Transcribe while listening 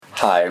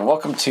Hi, and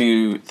welcome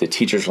to the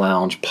Teachers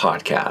Lounge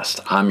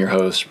podcast. I'm your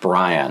host,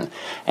 Brian,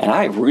 and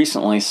I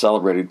recently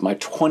celebrated my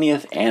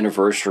 20th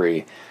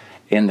anniversary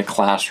in the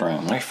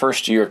classroom. My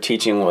first year of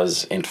teaching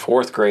was in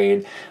fourth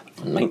grade,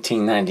 from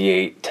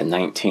 1998 to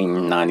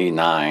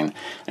 1999,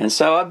 and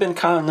so I've been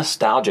kind of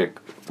nostalgic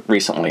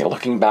recently,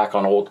 looking back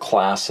on old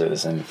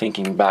classes and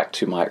thinking back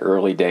to my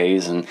early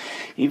days and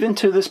even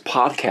to this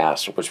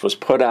podcast, which was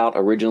put out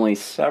originally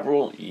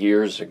several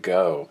years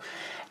ago.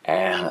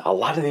 And a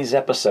lot of these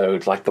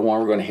episodes, like the one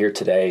we're going to hear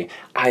today,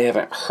 I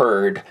haven't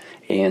heard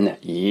in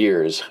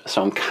years.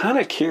 So I'm kind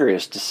of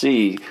curious to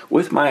see,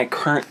 with my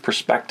current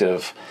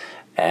perspective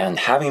and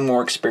having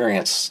more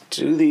experience,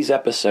 do these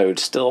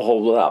episodes still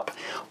hold up?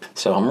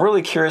 So I'm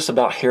really curious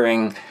about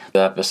hearing the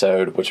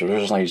episode, which was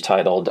originally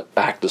titled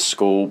Back to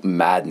School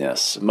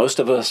Madness. Most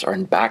of us are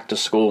in back to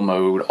school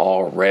mode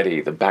already.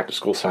 The back to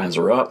school signs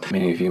are up.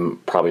 Many of you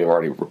probably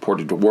already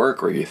reported to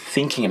work, or you're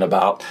thinking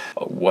about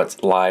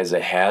what lies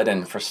ahead.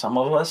 And for some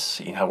of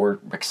us, we're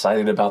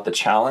excited about the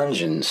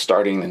challenge and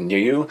starting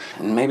anew.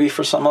 And maybe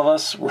for some of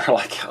us, we're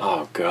like,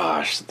 oh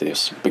gosh,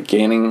 this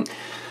beginning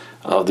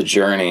of the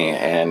journey,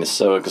 and it's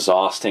so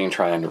exhausting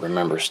trying to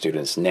remember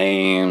students'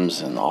 names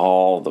and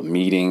all the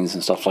meetings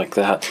and stuff like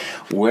that.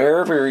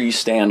 Wherever you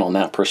stand on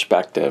that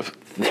perspective,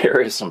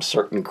 there is some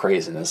certain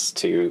craziness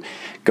to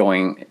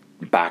going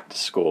back to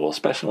school,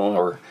 especially when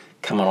we're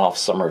coming off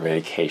summer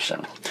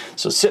vacation.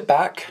 So sit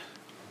back,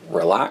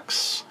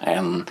 relax,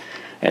 and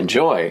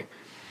enjoy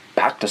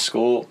Back to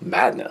School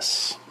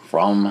Madness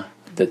from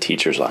the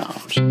Teachers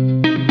Lounge.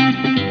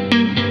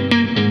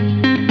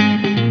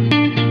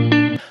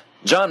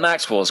 John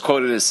Maxwell is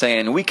quoted as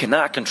saying, "We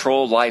cannot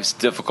control life's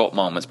difficult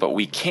moments, but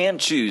we can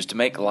choose to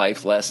make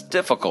life less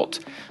difficult.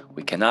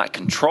 We cannot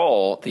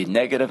control the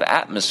negative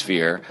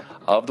atmosphere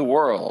of the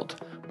world,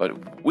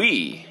 but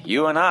we,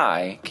 you and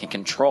I, can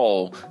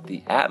control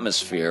the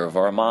atmosphere of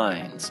our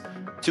minds.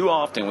 Too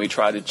often we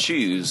try to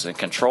choose and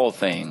control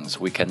things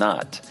we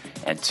cannot,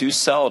 and too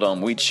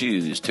seldom we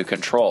choose to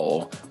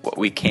control what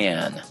we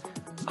can,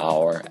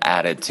 our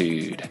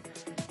attitude."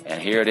 And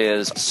here it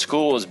is.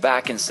 School is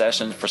back in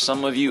session. For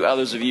some of you,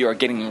 others of you are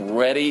getting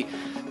ready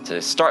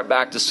to start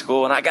back to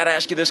school. And I got to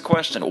ask you this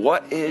question.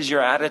 What is your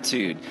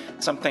attitude?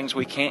 Some things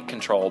we can't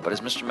control, but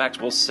as Mr.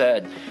 Maxwell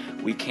said,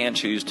 we can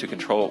choose to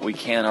control what we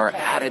can, our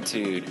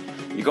attitude.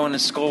 You're going to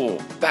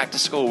school, back to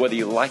school, whether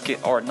you like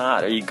it or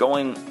not. Are you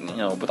going,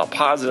 with a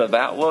positive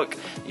outlook?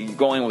 Are you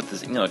going with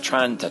this,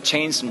 trying to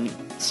change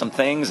some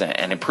things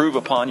and improve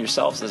upon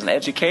yourselves as an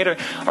educator?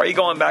 Or are you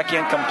going back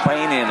in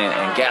complaining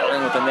and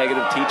gathering with the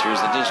negative teachers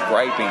and just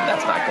griping?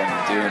 That's not going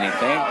to do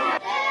anything.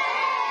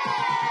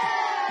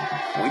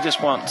 We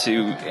just want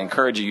to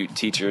encourage you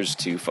teachers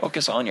to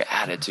focus on your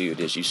attitude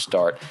as you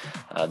start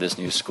this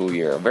new school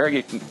year.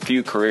 Very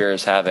few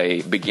careers have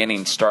a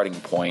starting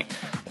point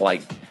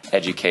like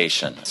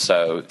education.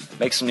 So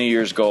make some New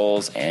Year's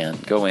goals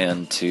and go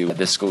into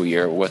this school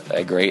year with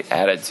a great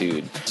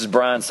attitude. This is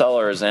Brian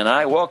Sellers, and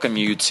I welcome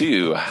you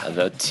to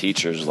the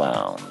Teachers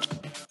Lounge.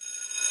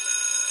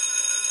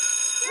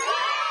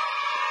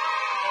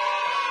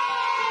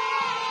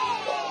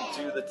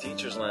 The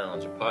Teachers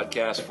Lounge, a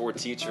podcast for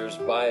teachers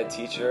by a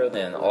teacher.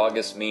 Then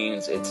August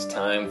means it's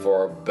time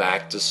for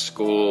back to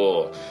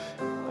school.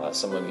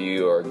 Some of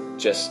you are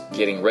just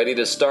getting ready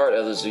to start.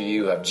 Others of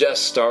you have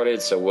just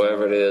started. So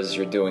whatever it is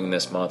you're doing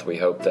this month, we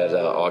hope that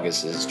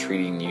August is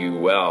treating you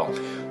well.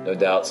 No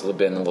doubt it's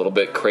been a little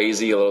bit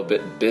crazy, a little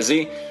bit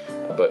busy.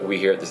 But we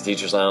here at the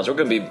Teachers Lounge, we're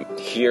going to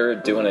be here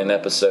doing an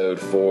episode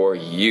for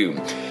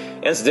you.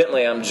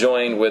 Incidentally, I'm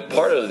joined with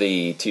part of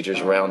the Teachers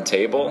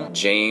Roundtable.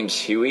 James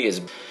Huey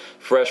is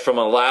fresh from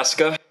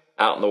Alaska,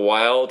 out in the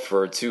wild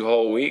for 2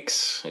 whole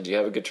weeks. Did you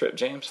have a good trip,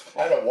 James?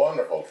 I had a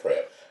wonderful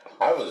trip.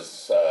 I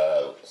was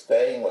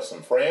staying with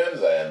some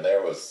friends, and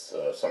there was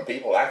some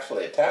people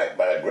actually attacked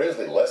by a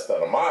grizzly less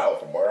than a mile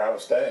from where I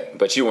was staying.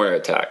 But you weren't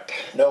attacked.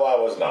 No, I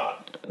was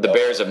not. The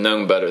Bears have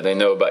known better. They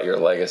know about your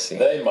legacy.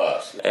 They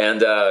must.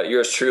 And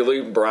yours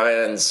truly,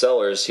 Brian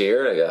Sellers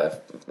here,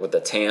 with the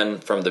tan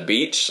from the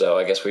beach. So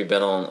I guess we've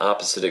been on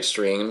opposite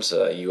extremes.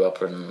 You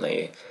up in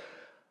the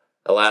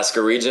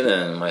Alaska region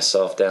and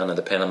myself down in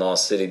the Panama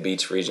City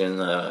Beach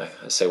region. I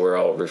say we're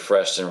all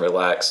refreshed and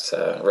relaxed,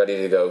 ready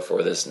to go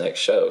for this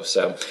next show.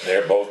 So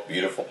they're both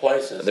beautiful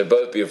places. They're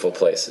both beautiful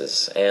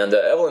places. And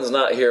Evelyn's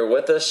not here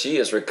with us. She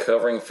is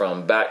recovering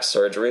from back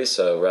surgery.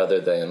 So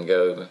rather than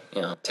go,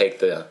 take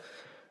the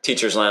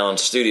Teachers Lounge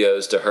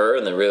studios to her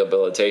in the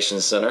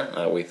rehabilitation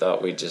center, we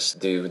thought we'd just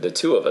do the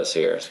two of us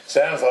here.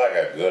 Sounds like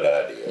a good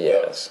idea.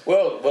 Yes.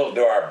 We'll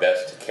do our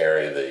best to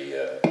carry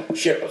the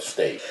ship of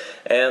state.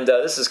 And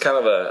this is kind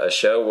of a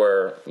show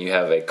where you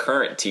have a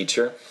current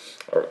teacher,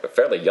 or a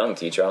fairly young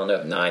teacher. I don't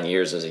know if 9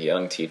 years is a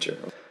young teacher.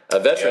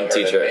 A veteran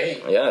teacher.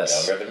 Than me.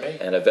 Yes. Younger than me.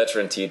 And a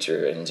veteran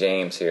teacher in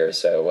James here.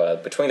 So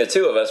between the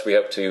two of us, we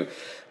hope to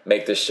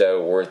make this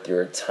show worth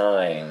your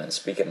time. And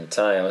speaking of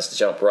time, let's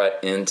jump right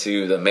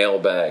into the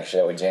mailbag,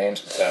 shall we,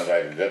 James? Sounds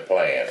like a good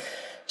plan.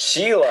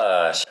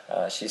 Sheila,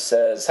 she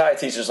says, "Hi,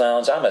 Teachers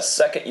Lounge. I'm a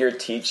second-year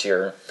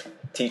teacher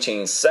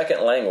teaching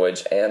second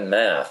language and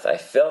math. I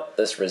felt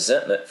this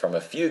resentment from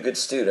a few good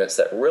students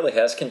that really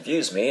has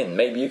confused me, and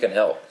maybe you can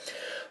help.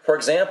 For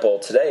example,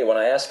 today when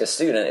I asked a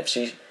student if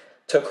she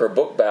took her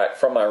book back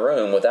from my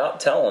room without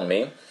telling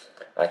me,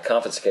 I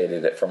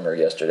confiscated it from her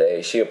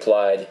yesterday, she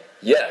replied,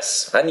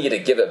 "Yes, I need to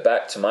give it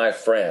back to my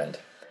friend."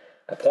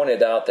 I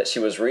pointed out that she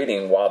was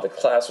reading while the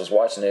class was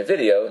watching a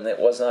video and it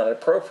was not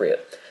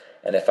appropriate.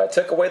 And if I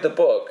took away the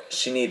book,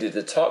 she needed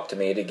to talk to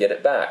me to get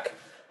it back.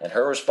 And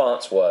her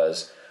response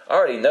was, "I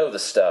already know the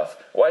stuff.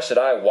 Why should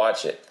I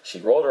watch it?" She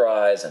rolled her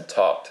eyes and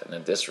talked in a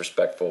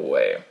disrespectful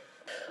way.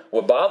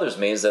 What bothers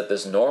me is that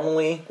this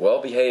normally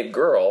well-behaved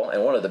girl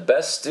and one of the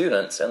best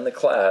students in the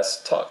class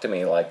talked to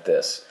me like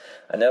this.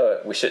 I know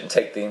we shouldn't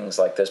take things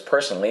like this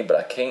personally, but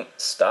I can't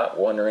stop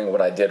wondering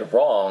what I did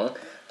wrong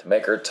to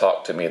make her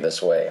talk to me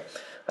this way.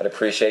 I'd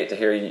appreciate to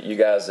hear you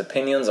guys'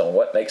 opinions on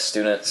what makes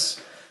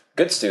students,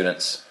 good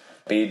students,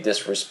 be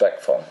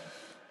disrespectful.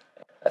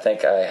 I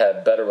think I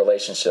have better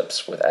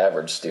relationships with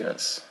average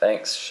students.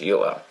 Thanks,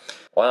 Sheila.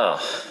 Wow.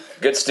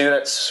 Good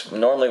students,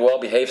 normally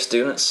well-behaved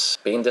students,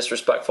 being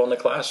disrespectful in the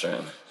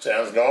classroom.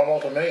 Sounds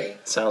normal to me.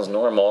 Sounds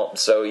normal.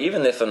 So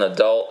even if an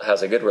adult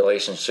has a good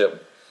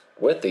relationship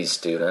with these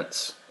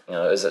students,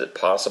 is it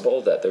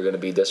possible that they're going to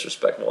be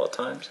disrespectful at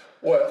times?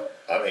 Well,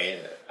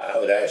 I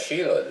would ask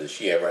Sheila, does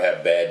she ever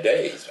have bad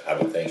days? I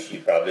would think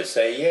she'd probably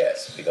say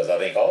yes, because I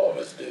think all of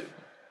us do.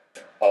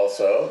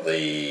 Also,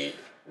 the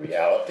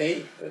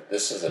reality that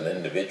this is an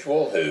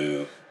individual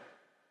who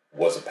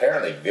was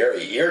apparently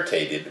very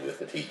irritated with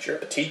the teacher.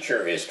 The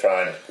teacher is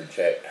trying to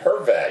project her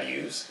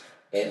values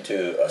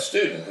into a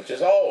student, which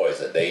is always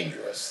a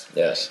dangerous.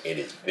 Yes. It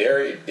is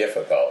very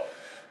difficult.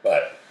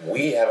 But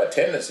we have a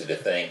tendency to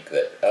think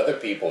that other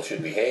people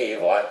should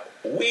behave like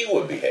we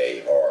would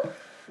behave, or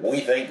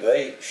we think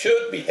they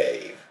should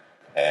behave.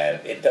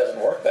 And it doesn't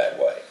work that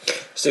way.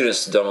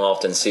 Students don't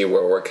often see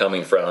where we're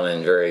coming from,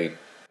 and very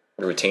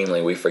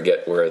routinely we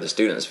forget where the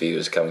student's view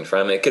is coming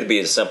from. It could be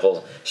as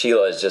simple,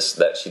 Sheila, is just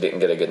that she didn't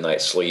get a good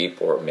night's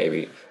sleep, or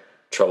maybe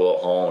trouble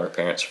at home, or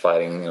parents are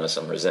fighting,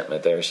 some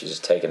resentment there. She's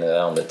just taking it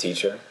out on the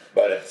teacher.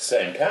 But at the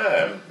same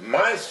time,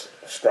 my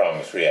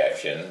strongest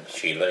reaction,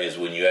 Sheila, is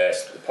when you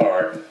ask the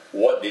part,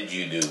 what did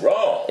you do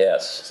wrong?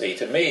 Yes. See,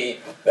 to me,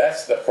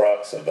 that's the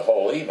crux of the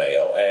whole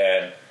email,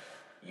 and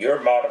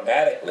you're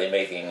automatically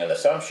making an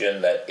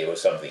assumption that it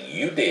was something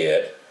you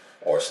did,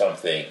 or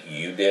something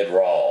you did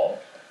wrong,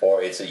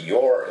 or it's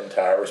your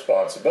entire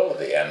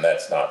responsibility, and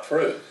that's not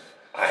true.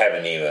 I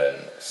haven't even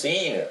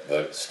seen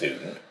the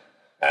student,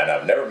 and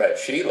I've never met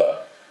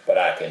Sheila, but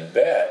I can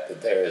bet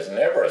that there is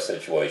never a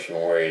situation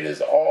where it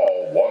is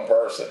all one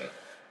person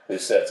who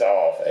sets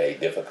off a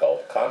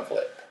difficult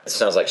conflict. It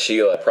sounds like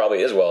Sheila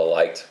probably is well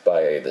liked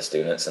by the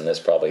students, and this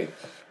probably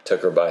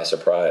took her by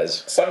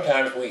surprise.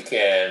 Sometimes we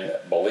can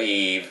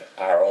believe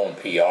our own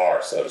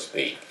PR, so to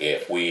speak.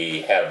 If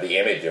we have the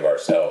image of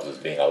ourselves as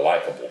being a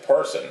likable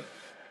person,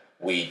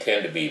 we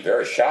tend to be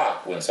very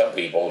shocked when some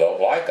people don't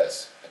like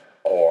us.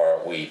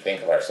 Or we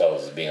think of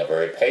ourselves as being a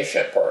very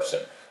patient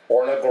person,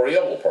 or an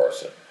agreeable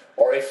person,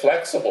 or a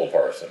flexible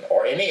person,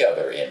 or any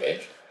other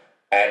image.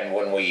 And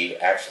when we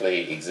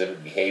actually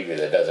exhibit behavior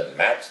that doesn't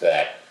match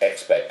that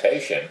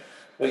expectation,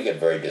 we get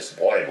very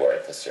disappointed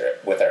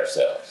with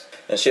ourselves.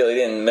 And Sheila, you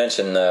didn't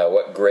mention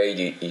what grade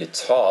you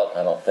taught,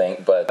 I don't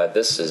think, but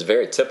this is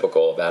very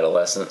typical of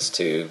adolescents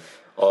to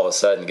all of a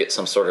sudden get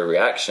some sort of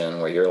reaction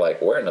where you're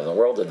like, where in the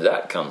world did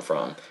that come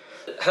from?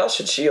 How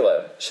should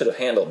Sheila have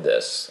handled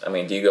this?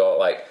 Do you go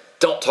like,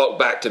 don't talk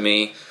back to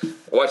me,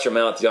 watch your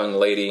mouth, young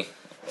lady?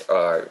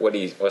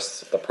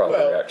 What's the proper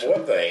reaction?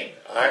 One thing,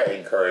 I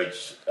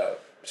encourage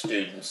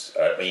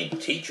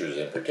teachers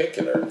in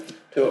particular,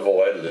 to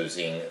avoid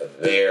losing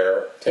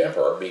their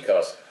temper,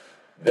 because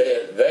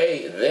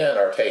they then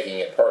are taking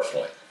it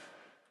personally.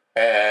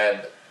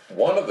 And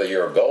one of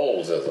your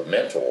goals as a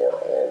mentor,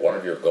 or one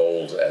of your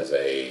goals as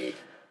a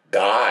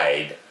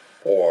guide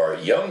for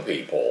young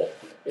people,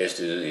 is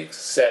to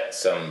set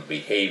some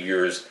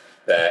behaviors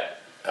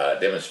that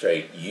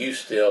demonstrate you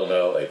still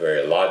know a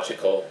very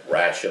logical,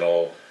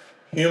 rational,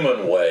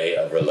 human way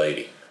of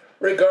relating,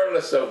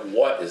 regardless of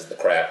what is the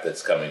crap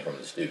that's coming from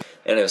the student.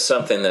 And if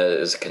something that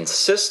is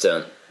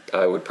consistent,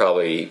 I would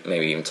probably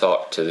maybe even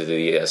talk to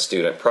the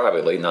student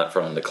privately, not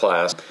from the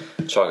class,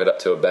 chalk it up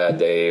to a bad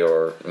day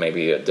or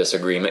maybe a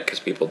disagreement, because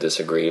people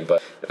disagree.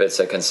 But if it's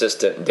a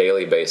consistent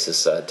daily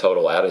basis,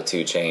 total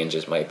attitude change,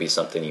 it might be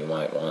something you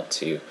might want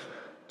to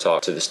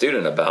talk to the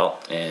student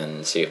about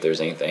and see if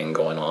there's anything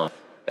going on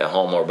at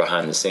home or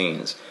behind the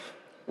scenes.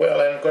 Well,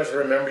 and of course,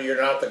 remember,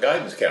 you're not the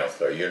guidance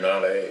counselor. You're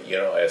not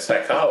a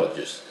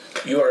psychologist.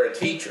 You are a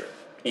teacher,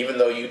 even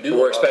though you do.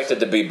 We're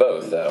expected to be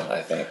both, though,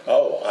 I think.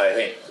 Oh, I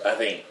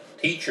think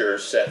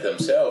teachers set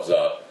themselves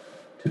up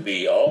to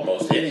be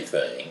almost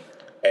anything,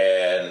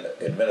 and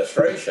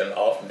administration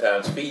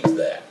oftentimes feeds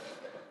that.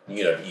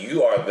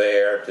 You are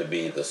there to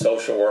be the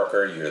social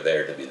worker, you're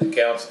there to be the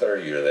counselor,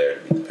 you're there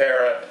to be the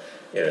parent,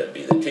 you're there to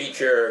be the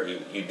teacher,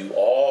 you do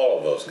all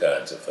of those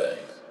kinds of things.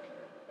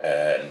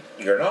 And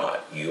you're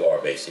not. You are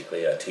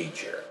basically a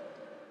teacher.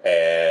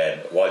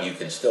 And while you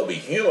can still be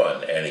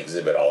human and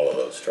exhibit all of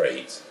those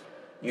traits,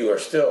 you are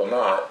still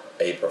not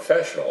a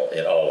professional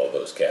in all of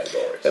those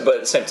categories. But at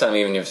the same time,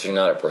 even if you're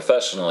not a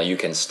professional, you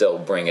can still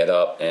bring it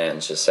up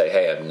and just say,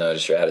 hey, I've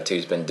noticed your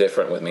attitude's been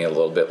different with me a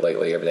little bit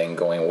lately, everything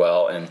going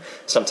well. And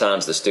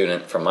sometimes the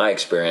student, from my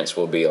experience,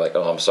 will be like,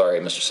 oh, I'm sorry,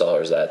 Mr.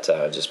 Sellers, that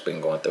I've just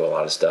been going through a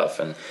lot of stuff.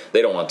 And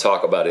they don't want to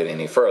talk about it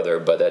any further,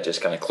 but that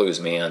just kind of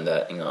clues me in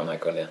that, I'm not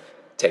going to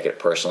take it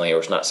personally, or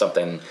it's not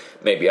something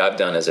maybe I've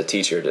done as a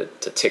teacher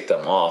to tick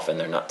them off and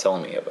they're not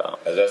telling me about.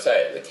 As I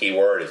say, the key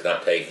word is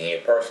not taking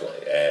it personally,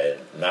 and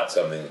not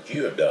something that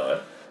you have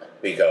done,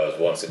 because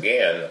once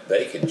again,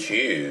 they can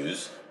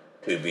choose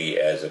to be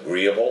as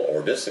agreeable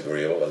or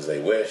disagreeable as they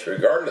wish,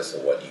 regardless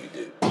of what you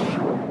do.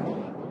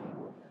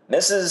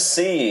 Mrs.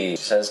 C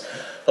says,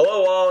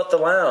 hello all at the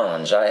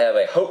lounge. I have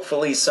a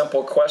hopefully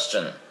simple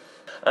question.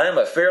 I am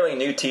a fairly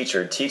new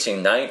teacher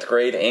teaching 9th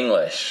grade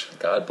English.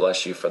 God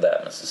bless you for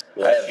that, Mrs.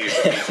 Bless you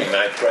for teaching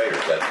 9th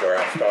graders. That's where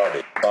I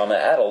started. I'm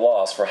at a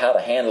loss for how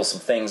to handle some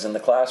things in the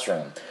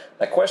classroom.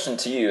 My question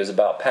to you is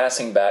about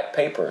passing back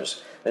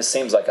papers. This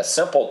seems like a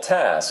simple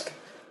task,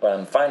 but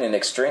I'm finding it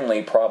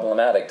extremely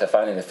problematic to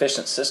find an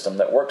efficient system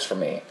that works for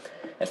me.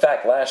 In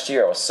fact, last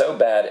year I was so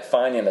bad at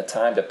finding the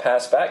time to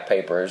pass back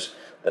papers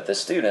that the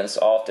students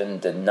often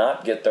did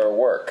not get their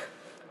work,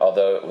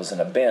 although it was in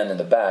a bin in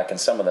the back and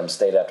some of them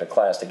stayed after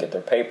class to get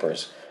their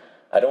papers.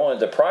 I don't want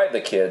to deprive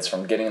the kids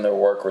from getting their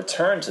work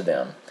returned to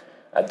them.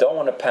 I don't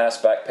want to pass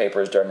back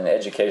papers during an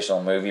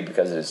educational movie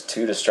because it is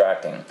too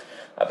distracting.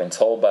 I've been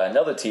told by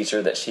another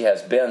teacher that she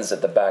has bins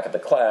at the back of the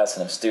class,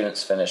 and if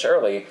students finish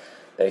early,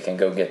 they can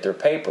go get their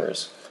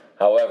papers.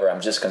 However,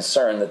 I'm just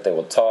concerned that they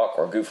will talk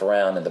or goof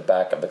around in the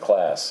back of the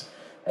class.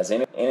 Has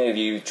any of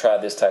you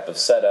tried this type of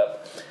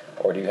setup,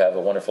 or do you have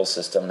a wonderful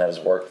system that has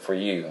worked for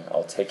you?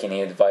 I'll take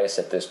any advice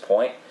at this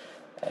point,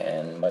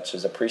 and much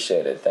is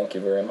appreciated. Thank you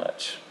very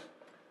much.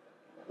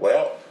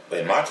 Well,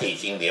 in my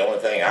teaching, the only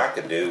thing I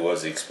could do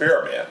was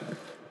experiment.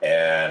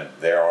 And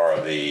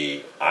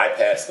I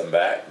pass them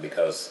back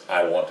because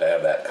I want to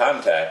have that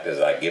contact as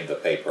I give the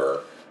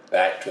paper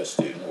back to a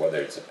student, whether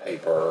it's a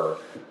paper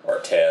or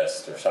a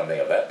test or something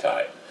of that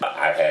type.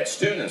 I've had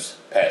students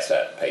pass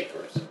out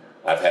papers.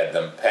 I've had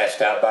them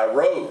passed out by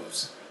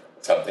rows,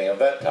 something of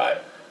that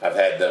type. I've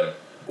had them,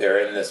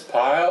 they're in this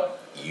pile,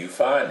 you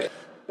find it.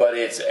 But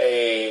it's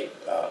a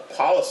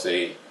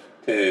policy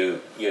to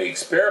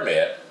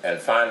experiment and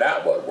find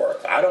out what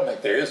works. I don't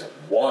think there is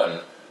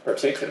one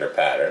particular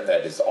pattern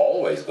that is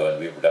always going to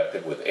be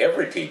productive with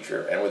every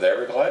teacher and with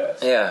every class.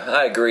 Yeah,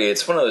 I agree.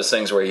 It's one of those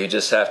things where you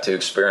just have to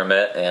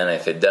experiment, and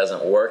if it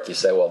doesn't work, you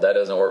say, well, that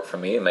doesn't work for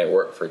me. It may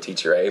work for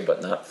teacher A,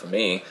 but not for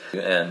me,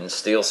 and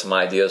steal some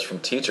ideas from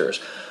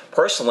teachers.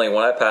 Personally,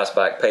 when I pass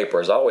back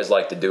papers, I always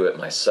like to do it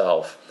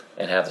myself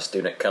and have the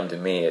student come to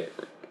me.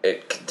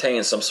 It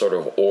contains some sort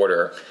of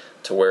order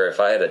to where if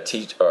I had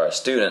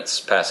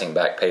students passing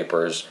back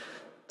papers,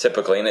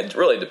 typically, and it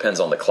really depends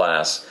on the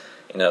class,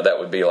 that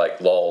would be like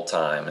lull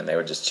time, and they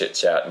would just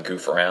chit-chat and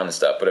goof around and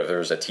stuff. But if there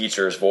was a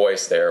teacher's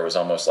voice there, it was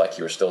almost like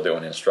you were still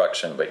doing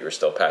instruction, but you were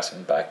still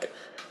passing back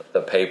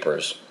the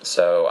papers.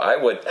 So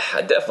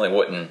I definitely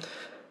wouldn't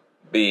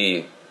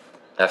be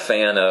a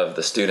fan of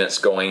the students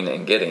going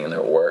and getting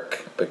their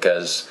work,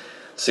 because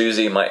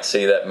Susie might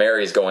see that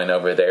Mary's going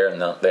over there,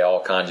 and they all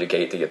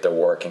conjugate to get their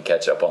work and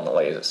catch up on the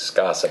latest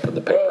gossip of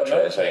the paper Well,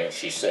 another trays. thing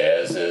she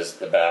says is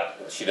about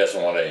she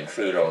doesn't want to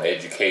intrude on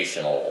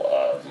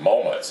educational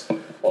moments.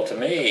 Well, to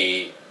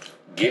me,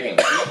 giving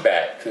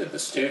feedback to the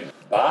student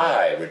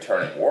by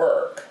returning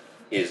work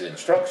is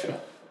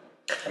instructional.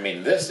 I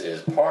mean, this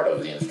is part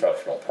of the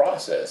instructional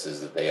process,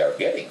 is that they are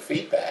getting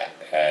feedback.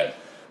 And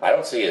I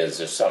don't see it as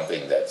just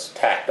something that's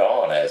tacked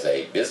on as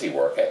a busy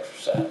work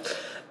exercise.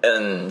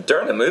 And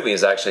during the movie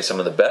is actually some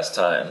of the best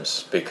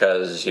times,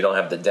 because you don't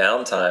have the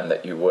downtime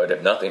that you would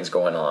if nothing's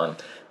going on.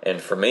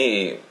 And for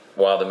me,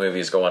 while the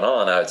movie's going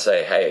on, I would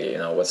say, hey,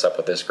 what's up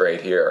with this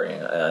grade here?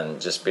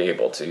 And just be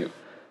able to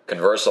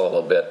converse a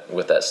little bit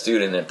with that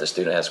student. If the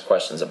student has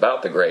questions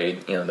about the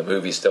grade, the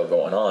movie's still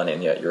going on,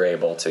 and yet you're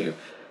able to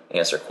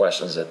answer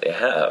questions that they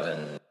have.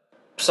 And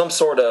some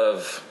sort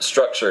of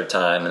structured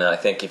time, and I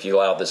think if you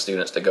allow the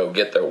students to go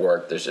get their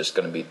work, there's just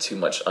going to be too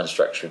much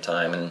unstructured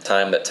time, and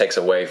time that takes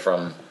away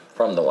from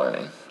the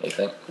learning, you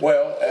think?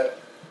 Well,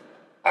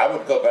 I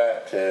would go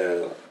back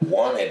to,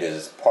 one, it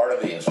is part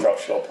of the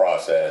instructional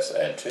process,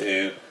 and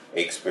two,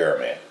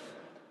 experiment.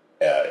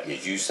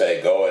 As you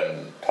say, go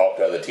and talk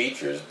to other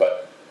teachers,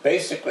 but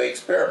basically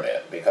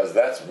experiment, because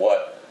that's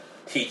what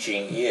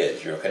teaching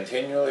is. You're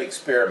continually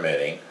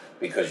experimenting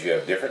because you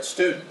have different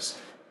students.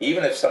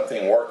 Even if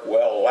something worked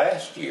well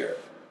last year,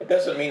 it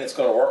doesn't mean it's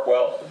going to work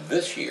well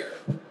this year.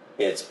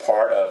 It's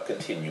part of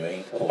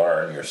continuing to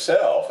learn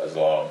yourself as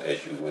long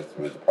as you went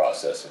through the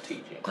process of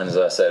teaching. And as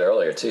I said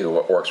earlier, too,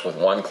 what works with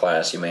one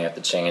class, you may have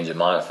to change and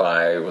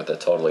modify with a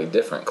totally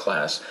different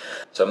class.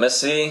 So, Miss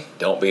C,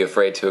 don't be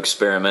afraid to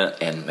experiment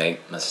and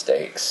make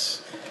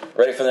mistakes.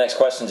 Ready for the next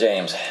question,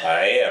 James?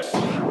 I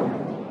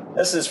am.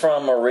 This is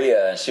from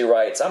Maria, and she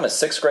writes, I'm a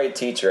 6th grade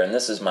teacher, and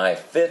this is my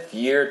 5th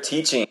year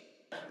teaching.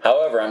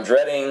 However, I'm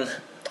dreading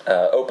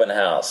open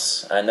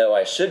house. I know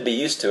I should be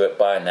used to it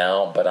by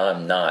now, but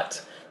I'm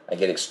not. I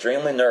get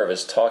extremely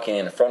nervous talking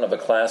in front of a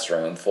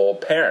classroom full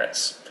of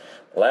parents.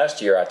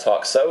 Last year I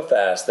talked so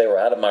fast they were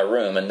out of my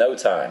room in no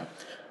time.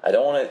 I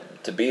don't want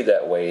it to be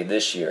that way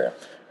this year.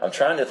 I'm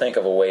trying to think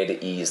of a way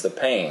to ease the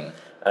pain.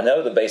 I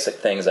know the basic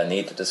things I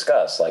need to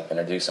discuss, like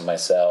introducing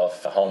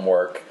myself,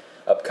 homework,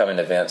 upcoming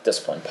events,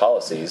 discipline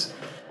policies,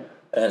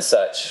 and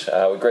such.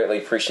 I would greatly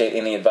appreciate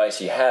any advice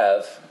you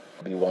have,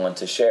 be willing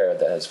to share,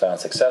 that has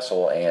found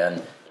successful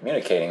in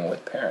communicating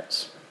with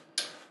parents.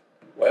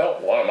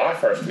 Well, one of my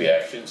first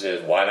reactions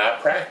is, why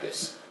not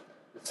practice?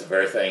 It's the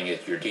very thing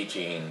that you're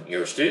teaching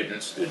your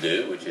students to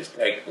do, which is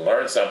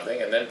learn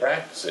something and then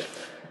practice it.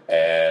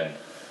 And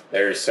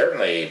there's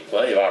certainly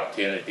plenty of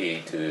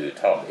opportunity to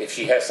talk. If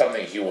she has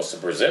something she wants to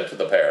present to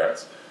the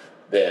parents,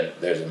 then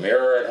there's a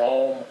mirror at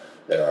home,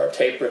 there are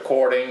tape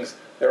recordings,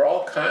 there are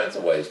all kinds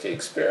of ways to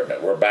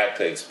experiment. We're back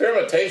to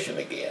experimentation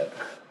again,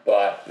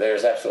 but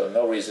there's absolutely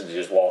no reason to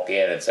just walk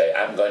in and say,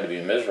 I'm going to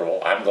be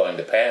miserable, I'm going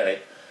to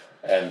panic,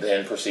 and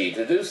then proceed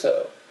to do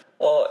so.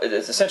 Well,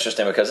 it's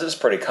interesting because it's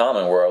pretty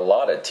common where a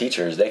lot of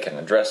teachers, they can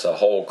address a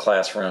whole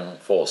classroom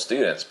full of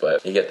students,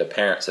 but you get the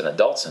parents and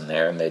adults in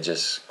there and they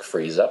just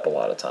freeze up a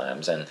lot of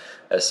times. And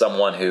as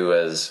someone who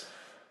has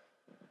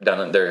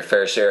done their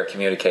fair share of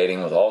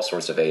communicating with all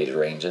sorts of age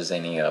ranges,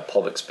 any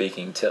public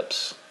speaking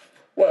tips?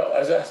 Well,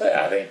 as I say,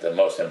 I think the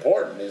most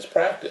important is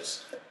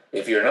practice.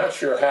 If you're not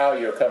sure how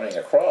you're coming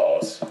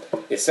across,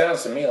 it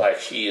sounds to me like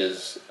she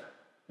is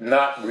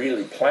not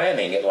really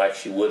planning it like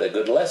she would a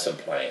good lesson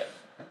plan.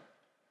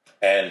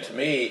 And to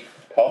me,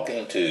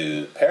 talking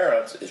to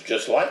parents is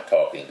just like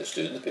talking to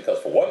students because,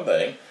 for one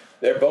thing,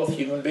 they're both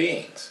human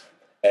beings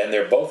and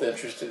they're both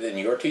interested in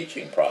your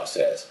teaching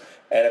process.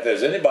 And if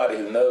there's anybody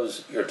who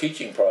knows your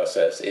teaching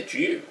process, it's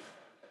you.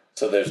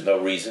 So there's no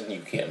reason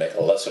you can't make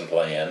a lesson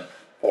plan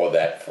for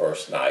that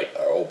first night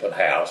or open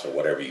house or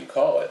whatever you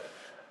call it.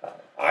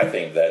 I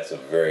think that's a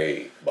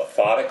very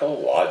methodical,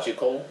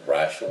 logical,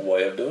 rational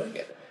way of doing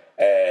it.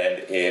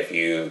 And if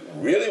you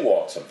really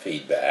want some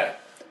feedback,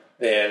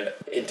 then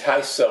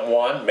entice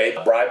someone, maybe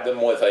bribe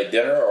them with a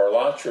dinner or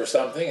lunch or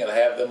something and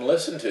have them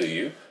listen to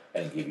you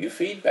and give you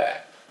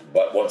feedback.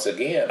 But once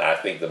again, I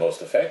think the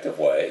most effective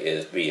way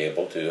is be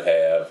able to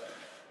have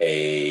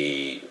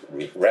a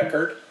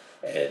record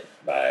and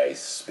by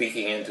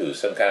speaking into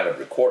some kind of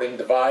recording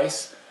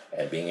device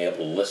and being able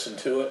to listen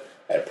to it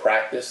and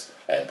practice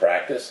and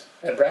practice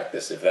and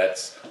practice, if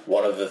that's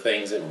one of the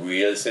things that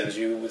really sends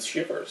you with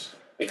shivers.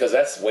 Because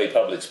that's the way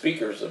public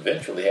speakers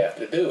eventually have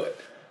to do it.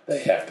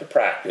 They have to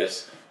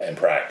practice and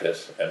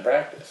practice and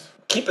practice.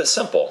 Keep it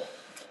simple,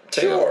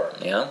 too. Sure.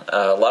 Yeah.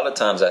 A lot of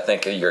times I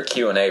think your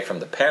Q&A from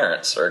the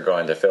parents are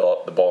going to fill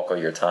up the bulk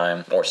of your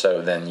time more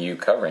so than you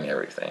covering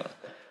everything.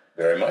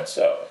 Very much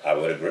so. I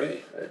would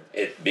agree.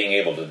 It being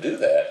able to do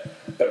that.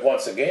 But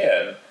once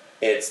again,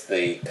 it's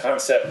the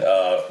concept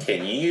of,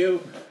 can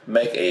you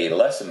make a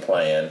lesson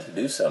plan to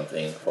do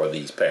something for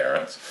these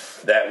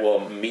parents that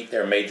will meet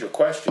their major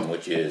question,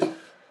 which is,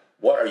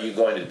 what are you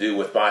going to do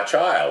with my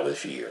child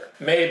this year?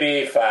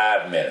 Maybe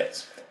 5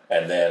 minutes,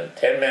 and then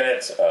 10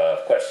 minutes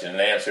of question and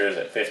answers,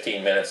 and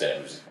 15 minutes, and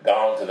it was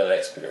gone to the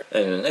next period.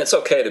 And it's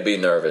okay to be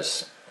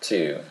nervous,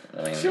 too.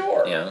 I mean,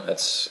 sure. You know,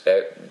 that's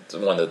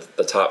one of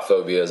the top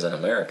phobias in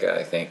America,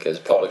 I think, is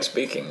public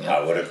speaking. You know?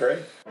 I would agree.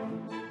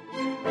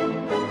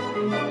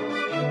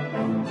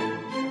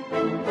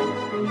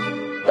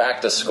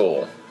 Back to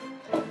school.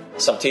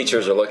 Some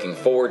teachers are looking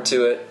forward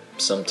to it.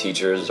 Some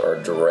teachers are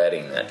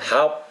dreading it.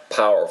 How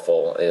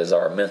powerful is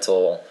our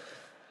mental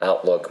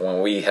outlook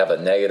when we have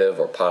a negative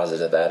or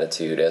positive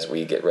attitude as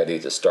we get ready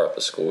to start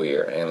the school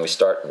year and we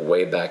start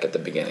way back at the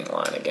beginning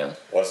line again?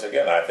 Once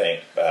again, I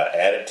think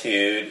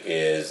attitude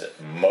is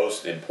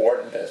most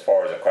important as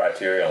far as a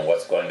criteria on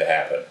what's going to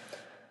happen.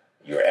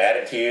 Your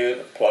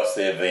attitude plus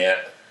the event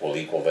will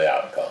equal the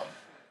outcome.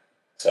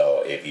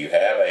 So if you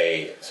have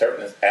a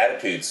certain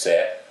attitude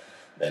set,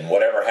 then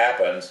whatever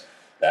happens,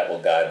 that will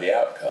guide the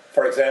outcome.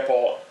 For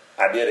example,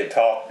 I did a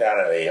talk down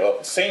at a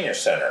local senior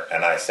center,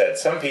 and I said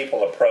some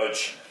people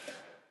approach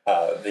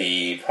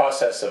the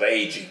process of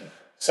aging,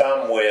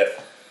 some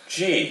with,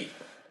 gee,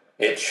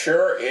 it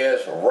sure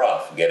is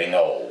rough getting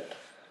old.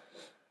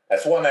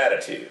 That's one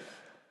attitude.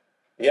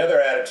 The other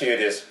attitude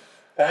is,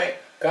 thank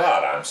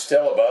God I'm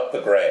still above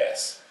the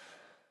grass.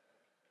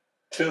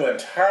 Two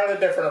entirely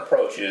different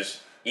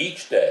approaches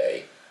each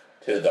day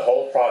to the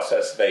whole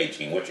process of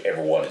aging, which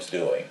everyone is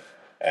doing,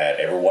 and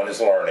everyone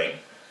is learning,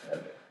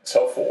 and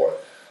so forth.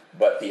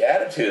 But the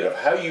attitude of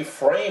how you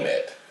frame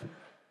it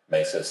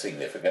makes a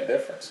significant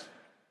difference.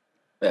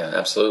 Yeah,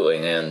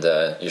 absolutely. And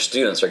your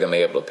students are going to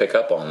be able to pick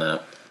up on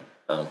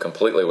that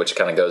completely, which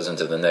kind of goes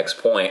into the next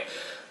point.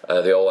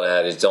 The old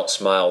adage, don't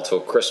smile till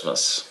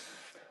Christmas.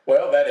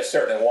 Well, that is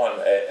certainly one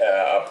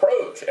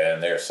approach,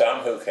 and there's some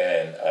who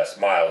can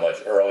smile much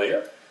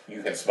earlier.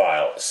 You can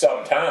smile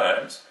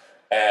sometimes,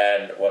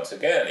 and once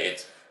again,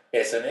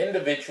 it's an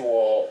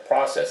individual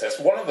process. That's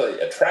one of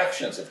the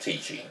attractions of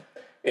teaching,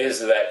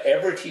 is that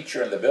every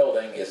teacher in the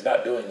building is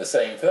not doing the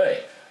same thing.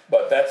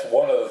 But that's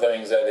one of the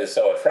things that is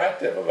so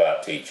attractive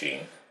about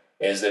teaching,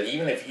 is that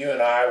even if you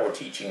and I were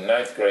teaching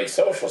ninth grade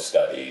social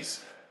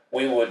studies,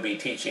 we would be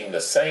teaching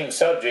the same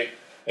subject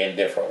in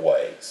different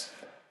ways.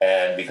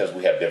 And because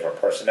we have different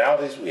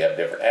personalities, we have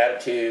different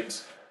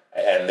attitudes,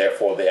 and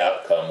therefore the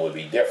outcome would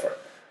be different.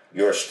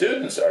 Your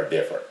students are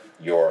different.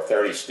 Your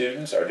 30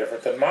 students are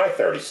different than my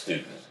 30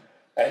 students.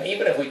 And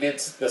even if we did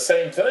the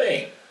same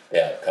thing,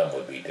 the outcome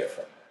would be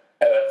different.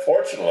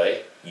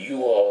 Fortunately, you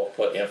will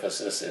put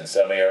emphasis in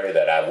some area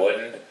that I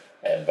wouldn't,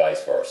 and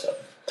vice versa.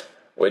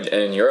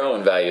 In your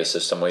own value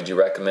system, would you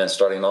recommend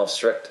starting off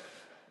strict?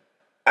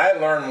 I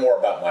learned more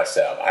about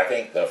myself. I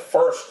think the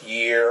first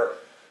year,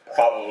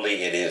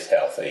 probably it is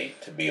healthy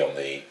to be on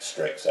the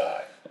strict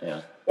side.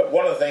 Yeah. But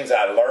one of the things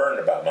I learned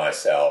about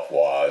myself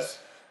was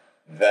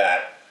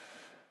that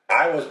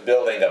I was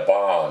building a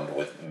bond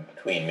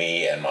between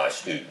me and my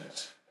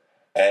students.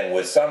 And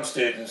with some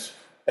students,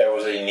 there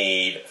was a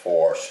need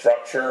for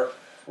structure,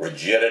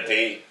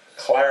 rigidity,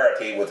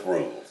 clarity with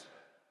rules.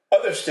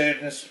 Other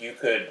students you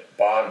could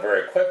bond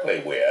very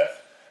quickly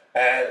with,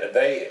 and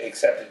they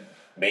accepted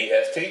me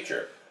as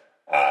teacher.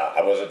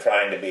 I wasn't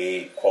trying to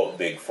be, quote,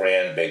 big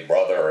friend, big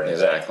brother, or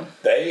anything. Exactly.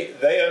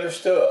 They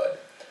understood.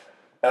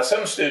 Now,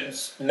 some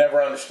students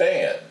never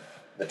understand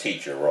the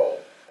teacher role.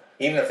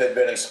 Even if they've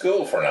been in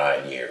school for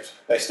 9 years,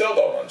 they still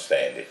don't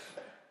understand it.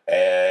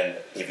 And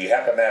if you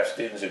happen to have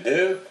students who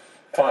do,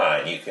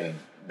 fine, you can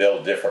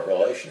build different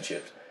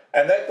relationships.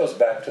 And that goes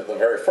back to the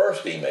very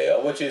first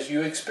email, which is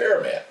you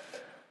experiment.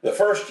 The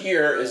first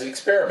year is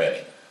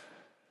experimenting.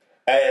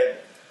 And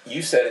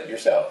you said it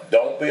yourself,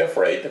 don't be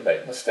afraid to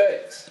make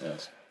mistakes.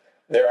 Yes.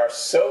 There are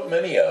so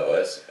many of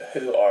us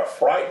who are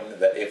frightened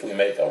that if we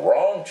make a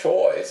wrong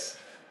choice,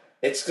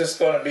 it's just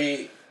going to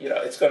be,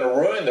 it's going to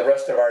ruin the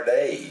rest of our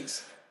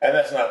days. And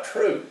that's not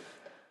true.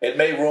 It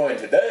may ruin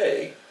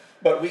today,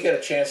 but we get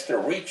a chance to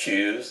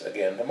re-choose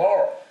again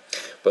tomorrow.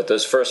 But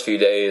those first few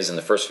days and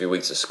the first few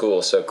weeks of school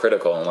is so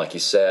critical. And like you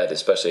said,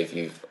 especially if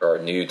you are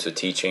new to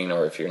teaching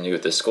or if you're new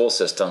at the school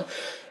system,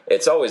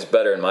 it's always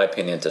better, in my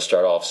opinion, to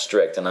start off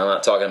strict. And I'm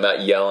not talking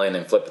about yelling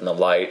and flipping the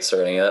lights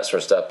or any of that sort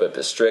of stuff, but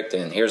it's strict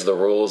and here's the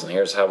rules and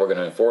here's how we're going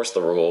to enforce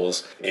the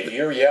rules. If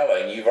you're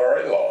yelling, you've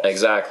already lost.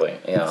 Exactly,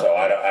 yeah.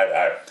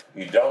 So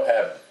you don't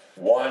have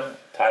one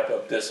type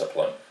of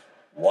discipline,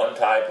 one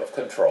type of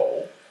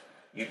control.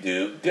 You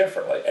do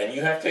differently. And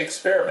you have to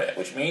experiment,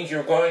 which means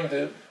you're going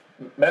to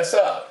mess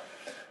up.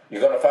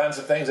 You're going to find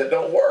some things that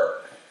don't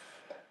work.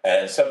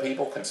 And some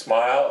people can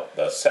smile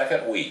the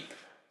second week.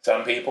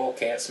 Some people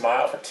can't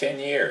smile for 10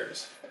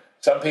 years.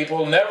 Some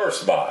people never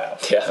smile.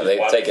 Yeah, they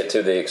take it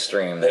to the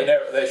extreme.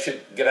 They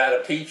should get out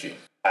of teaching.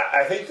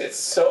 I think it's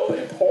so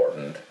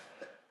important.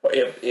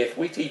 If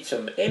we teach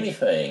them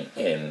anything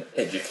in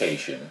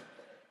education,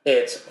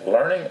 it's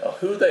learning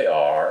who they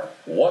are,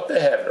 what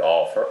they have to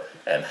offer,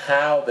 and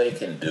how they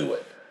can do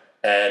it.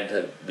 And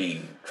to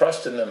be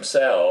trusting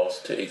themselves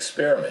to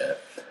experiment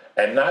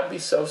and not be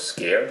so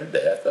scared to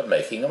death of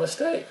making a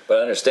mistake. But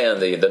I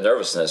understand the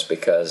nervousness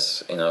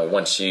because,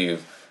 once you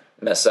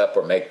mess up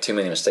or make too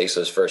many mistakes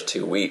those first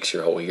 2 weeks,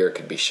 your whole year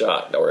could be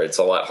shot, or it's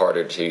a lot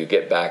harder to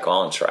get back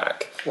on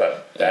track.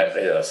 Well,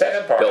 the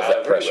second part, builds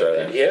that pressure.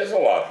 It is a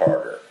lot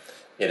harder.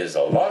 It is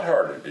a lot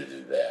harder to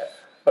do that.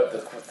 But the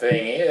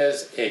thing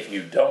is, if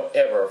you don't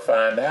ever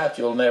find out,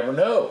 you'll never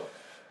know.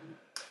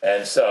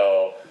 And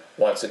so,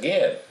 once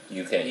again,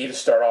 you can either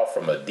start off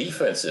from a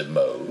defensive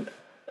mode,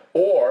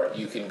 or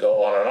you can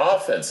go on an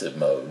offensive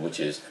mode, which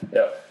is,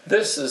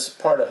 this is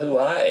part of who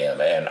I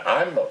am, and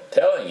I'm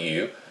telling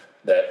you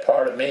that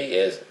part of me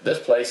is, this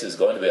place is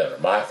going to be under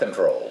my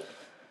control.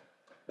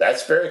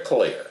 That's very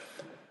clear.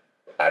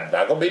 I'm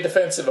not going to be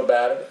defensive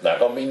about it. I'm not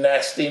going to be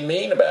nasty and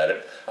mean about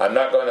it. I'm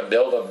not going to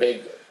build a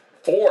big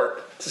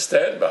fort to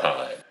stand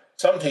behind.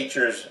 Some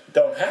teachers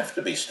don't have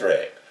to be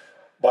strict,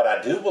 but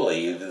I do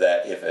believe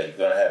that if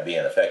you're going to be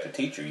an effective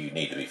teacher, you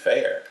need to be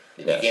fair.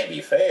 If you can't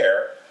be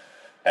fair,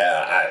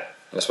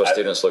 that's what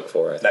students look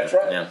for. That's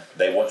right. Yeah.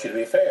 They want you to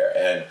be fair.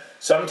 And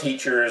some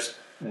teachers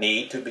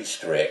need to be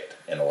strict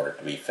in order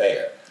to be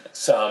fair.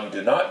 Some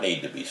do not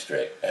need to be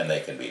strict, and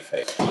they can be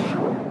fair.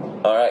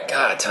 All right,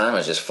 God, time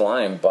is just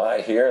flying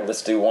by here.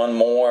 Let's do one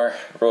more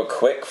real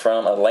quick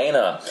from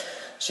Elena.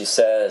 She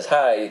says,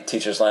 "Hi,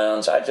 Teachers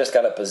Lounge. I just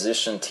got a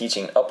position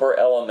teaching upper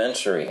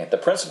elementary. The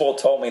principal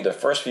told me the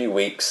first few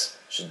weeks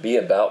should be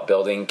about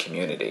building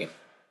community.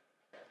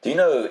 Do you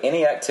know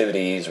any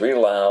activities, read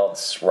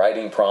alouds,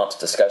 writing prompts,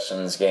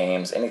 discussions,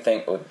 games, anything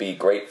that would be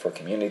great for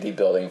community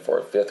building for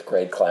a 5th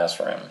grade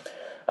classroom?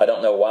 I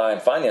don't know why I'm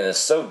finding this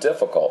so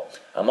difficult.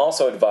 I'm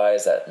also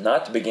advised that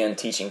not to begin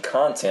teaching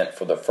content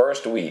for the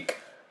first week,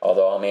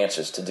 although I'm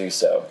anxious to do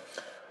so.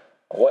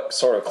 What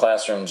sort of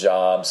classroom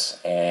jobs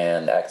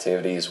and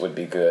activities would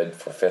be good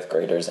for 5th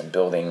graders in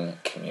building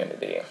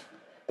community?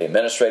 The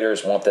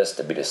administrators want this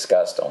to be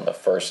discussed on the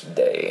first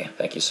day."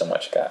 Thank you so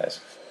much, guys.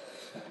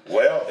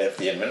 Well, if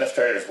the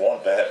administrators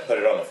want to put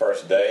it on the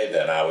first day,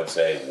 then I would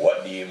say,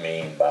 what do you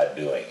mean by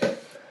doing it?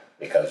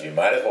 Because you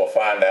might as well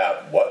find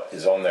out what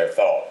is on their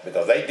thought.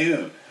 Because they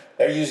do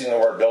They're using the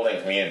word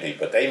building community,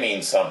 but they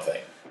mean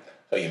something.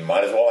 So you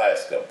might as well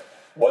ask them,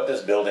 what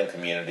does building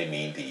community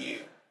mean to you?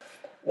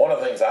 One of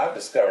the things I've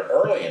discovered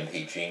early in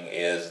teaching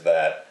is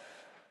that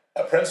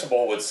a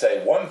principal would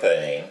say one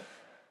thing,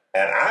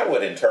 and I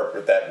would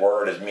interpret that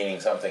word as meaning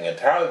something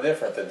entirely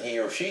different than he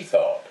or she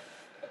thought.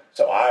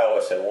 So I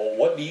always say, well,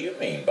 what do you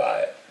mean by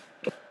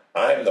it?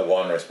 I'm the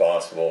one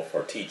responsible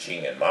for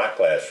teaching in my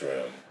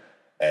classroom,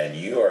 and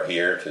you are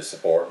here to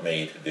support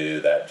me to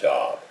do that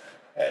job.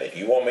 And if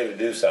you want me to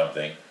do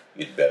something,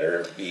 you'd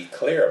better be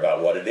clear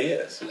about what it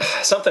is.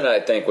 Something I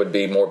think would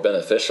be more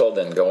beneficial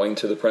than going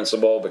to the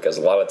principal, because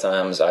a lot of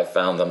times I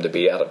found them to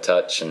be out of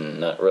touch and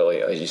not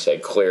really, as you say,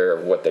 clear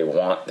what they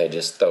want. They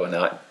just throw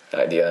an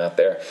idea out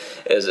there.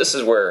 This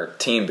is where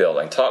team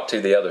building, talk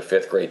to the other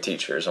fifth grade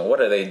teachers and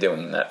what are they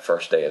doing that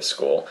first day of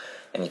school.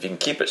 And if you can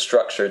keep it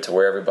structured to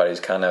where everybody's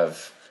kind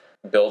of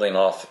building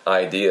off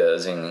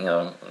ideas, and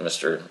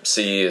Mr.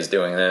 C is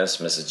doing this,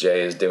 Mrs.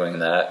 J is doing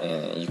that,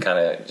 and you kind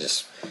of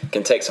just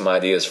can take some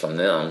ideas from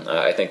them.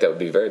 I think that would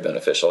be very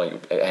beneficial,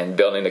 and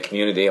building a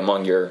community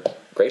among your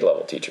grade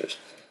level teachers.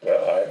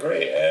 Well, I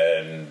agree,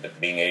 and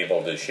being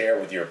able to share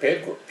with your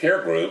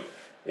peer group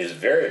is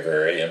very,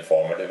 very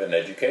informative and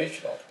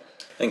educational.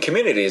 And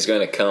community is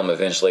going to come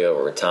eventually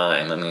over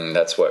time. I mean,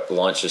 that's what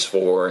lunch is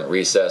for and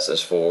recess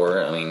is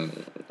for. I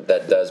mean,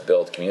 that does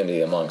build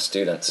community among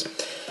students.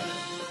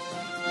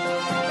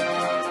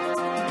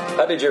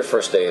 How did your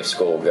first day of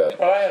school go?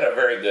 Well, I had a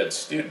very good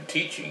student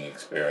teaching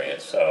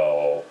experience,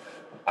 so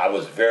I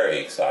was very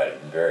excited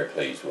and very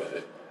pleased with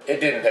it. It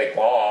didn't take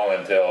long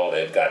until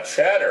it got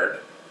shattered,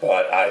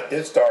 but I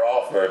did start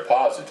off very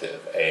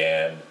positive,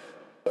 and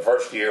the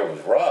first year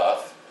was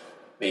rough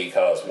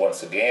because,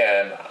 once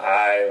again,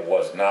 I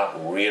was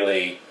not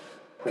really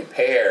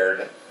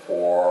prepared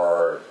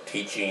for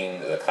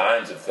teaching the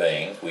kinds of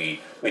things. We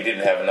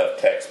didn't have enough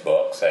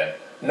textbooks, and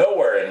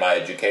nowhere in my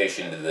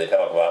education did they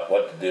talk about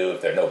what to do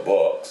if there are no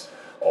books,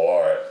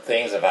 or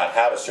things about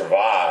how to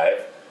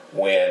survive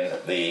when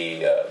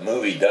the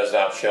movie does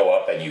not show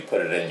up and you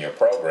put it in your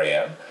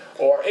program,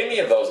 or any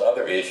of those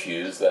other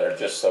issues that are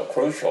just so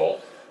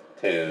crucial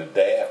to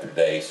day after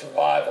day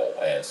survival.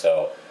 And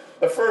so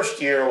the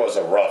first year was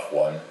a rough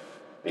one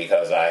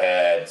because I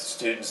had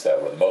students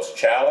that were the most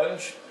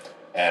challenged,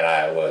 and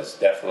I was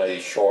definitely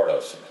short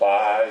of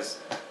supplies.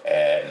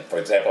 And, for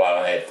example, I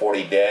only had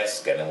 40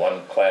 desks, and in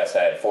one class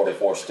I had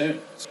 44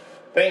 students.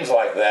 Things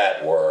like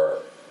that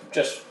were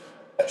just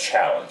a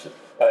challenge.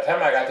 By the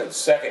time I got to the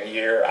second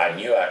year, I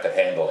knew I could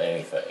handle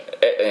anything.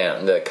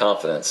 And the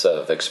confidence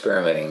of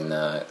experimenting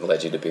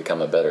led you to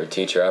become a better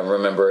teacher. I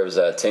remember it was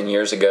 10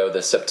 years ago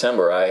this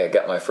September, I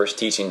got my first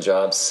teaching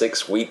job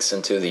 6 weeks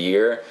into the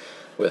year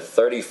with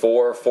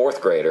 34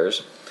 fourth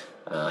graders.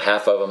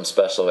 Half of them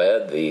special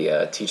ed.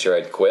 The teacher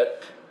had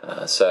quit.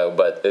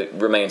 But it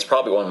remains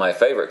probably one of my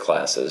favorite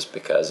classes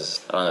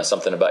because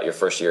something about your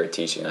first year of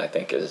teaching I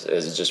think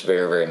is just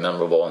very, very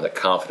memorable, and the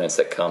confidence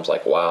that comes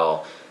like,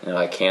 wow,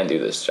 I can do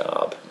this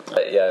job.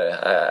 Yeah,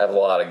 I have a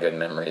lot of good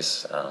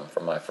memories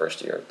from my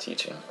first year of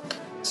teaching.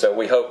 So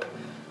we hope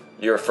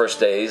your first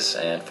days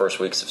and first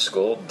weeks of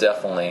school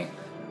definitely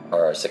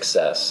are a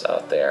success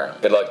out there.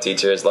 Good luck,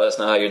 teachers. Let us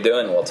know how you're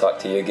doing. We'll talk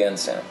to you again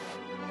soon.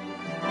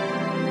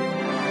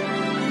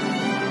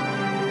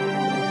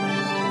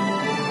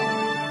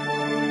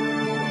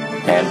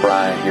 And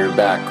Brian here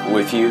back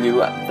with you.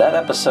 That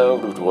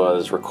episode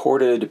was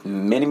recorded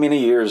many, many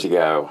years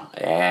ago,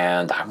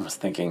 and I was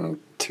thinking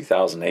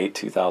 2008,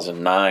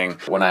 2009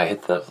 when I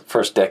hit the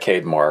first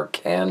decade mark.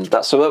 And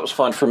so that was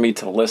fun for me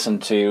to listen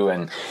to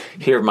and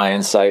hear my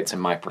insights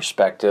and my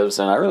perspectives.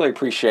 And I really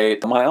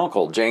appreciate my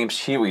uncle, James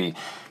Huey,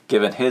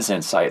 giving his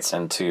insights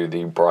into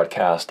the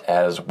broadcast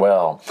as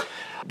well.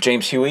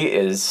 James Huey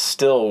is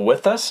still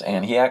with us,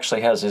 and he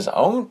actually has his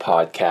own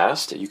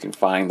podcast. You can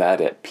find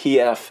that at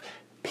pl.us,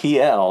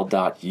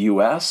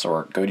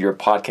 or go to your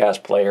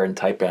podcast player and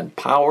type in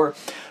Power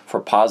for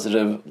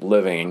Positive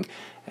Living,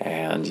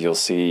 and you'll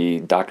see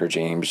Dr.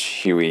 James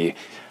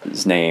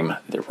Huey's name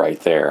right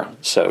there.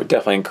 So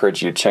definitely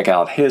encourage you to check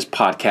out his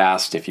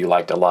podcast if you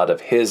liked a lot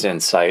of his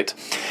insight.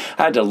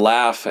 I had to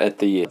laugh at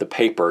the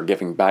paper,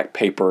 giving back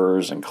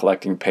papers and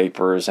collecting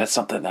papers. That's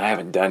something that I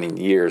haven't done in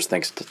years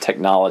thanks to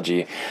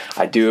technology.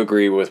 I do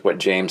agree with what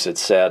James had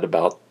said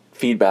about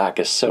feedback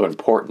is so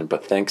important,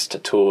 but thanks to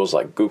tools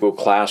like Google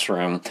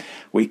Classroom,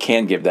 we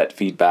can give that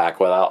feedback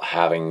without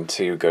having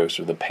to go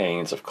through the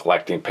pains of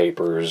collecting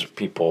papers,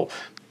 people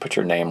put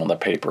your name on the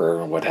paper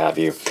or what have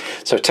you.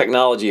 So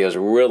technology has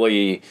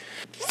really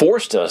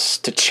forced us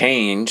to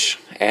change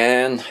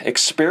and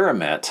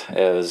experiment,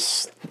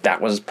 as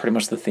that was pretty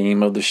much the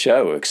theme of the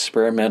show,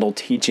 experimental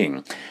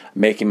teaching,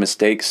 making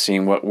mistakes,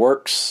 seeing what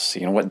works,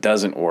 seeing what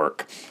doesn't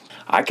work.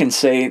 I can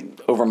say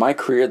over my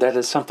career that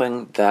is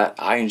something that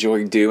I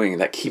enjoy doing,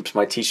 that keeps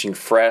my teaching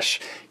fresh,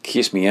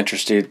 keeps me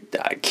interested,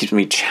 keeps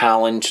me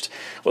challenged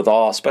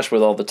especially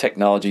with all the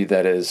technology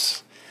that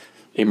has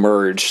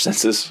emerged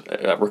since this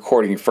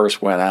recording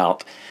first went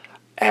out.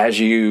 As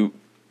you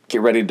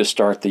get ready to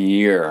start the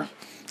year,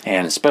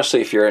 and especially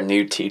if you're a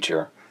new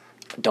teacher,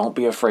 don't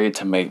be afraid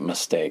to make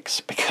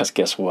mistakes, because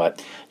guess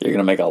what? You're going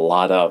to make a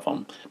lot of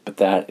them, but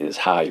that is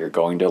how you're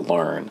going to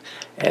learn,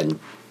 and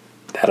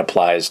that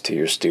applies to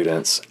your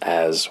students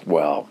as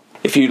well.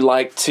 If you'd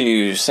like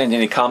to send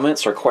any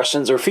comments or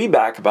questions or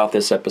feedback about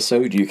this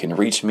episode, you can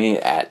reach me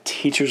at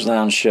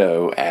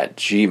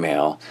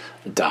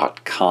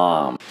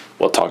teachersloungeshow@gmail.com.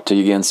 We'll talk to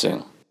you again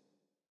soon.